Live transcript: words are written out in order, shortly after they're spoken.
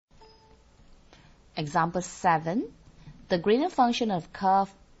example 7, the gradient function of curve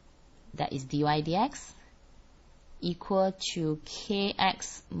that is dy dx equal to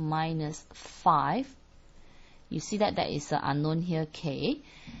kx minus 5. You see that there is an unknown here, k.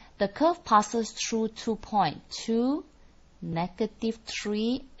 The curve passes through 2 points, 2,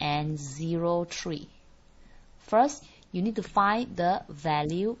 -3, and 0, 3. First, you need to find the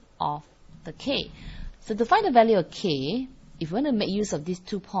value of the k. So to find the value of k, if you want to make use of these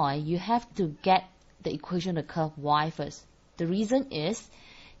 2 points, you have to get the equation of the curve y first. The reason is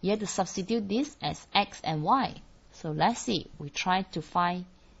you have to substitute this as x and y. So let's see, we try to find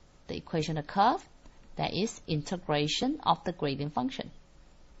the equation of the curve, that is integration of the gradient function.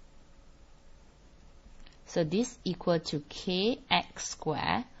 So this equal to kx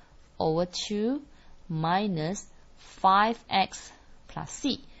squared over 2 minus 5x plus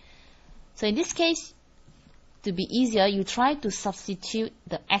c. So in this case, to be easier, you try to substitute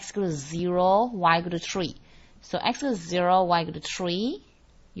the x equal to 0, y equal to 3. So x equal to 0, y equal to 3,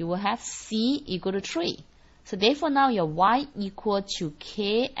 you will have c equal to 3. So therefore now your y equal to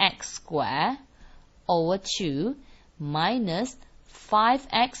kx squared over 2 minus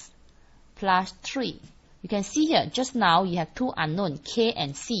 5x plus 3. You can see here, just now you have two unknown, k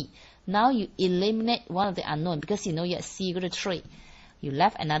and c. Now you eliminate one of the unknown because you know you have c equal to 3. You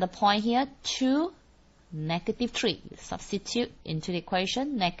left another point here, 2, -3. You substitute into the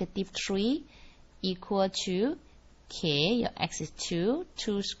equation, -3 equal to k, your x is 2,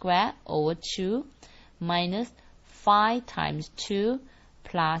 2 squared over 2 minus 5 times 2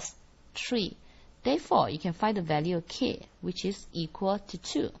 plus 3. Therefore, you can find the value of k, which is equal to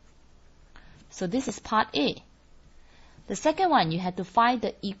 2. So this is part A. The second one, you have to find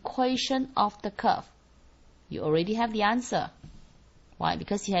the equation of the curve. You already have the answer. Why?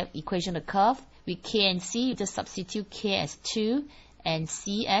 Because you have equation of the curve with k and c, you just substitute k as 2 and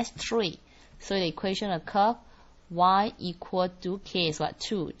c as 3. So the equation of the curve, y equal to k is what?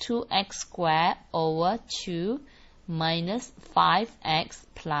 2. 2x squared over 2 minus 5x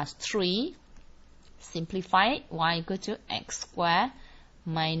plus 3. Simplify it, y equal to x squared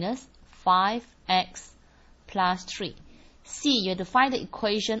minus 5x plus 3. C, you have to find the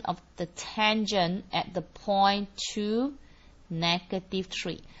equation of the tangent at the point 2,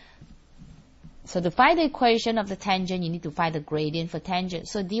 -3. So to find the equation of the tangent, you need to find the gradient for tangent.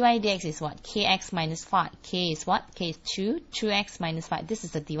 So dy dx is what? Kx minus 5. K is what? K is 2. 2x minus 5. This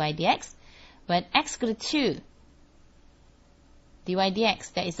is the dy dx. When x equal to 2, dy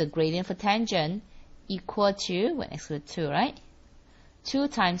dx, that is the gradient for tangent, equal to, when x equal to 2, right? 2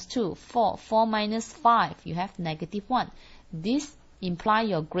 times 2, 4. 4 minus 5, you have -1. This implies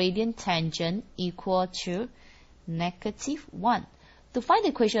your gradient tangent equal to -1. To find the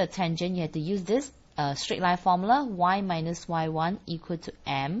equation of tangent, you have to use this straight line formula, y minus y1 equal to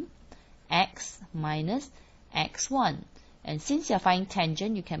m, x minus x1. And since you are finding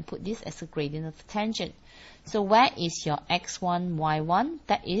tangent, you can put this as a gradient of tangent. So where is your x1, y1?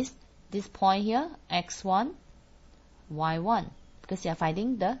 That is this point here, x1, y1. Because you are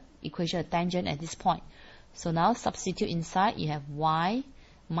finding the equation of tangent at this point. So now substitute inside, you have y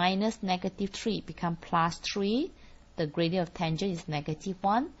minus -3 become plus 3. The gradient of tangent is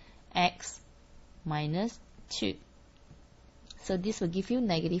 -1, x minus 2. So this will give you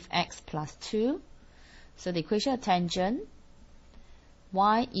 -x plus 2. So the equation of tangent,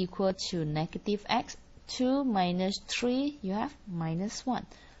 y equal to -x, 2 minus 3, you have -1.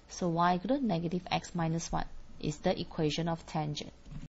 So y equal to -x minus 1 is the equation of tangent.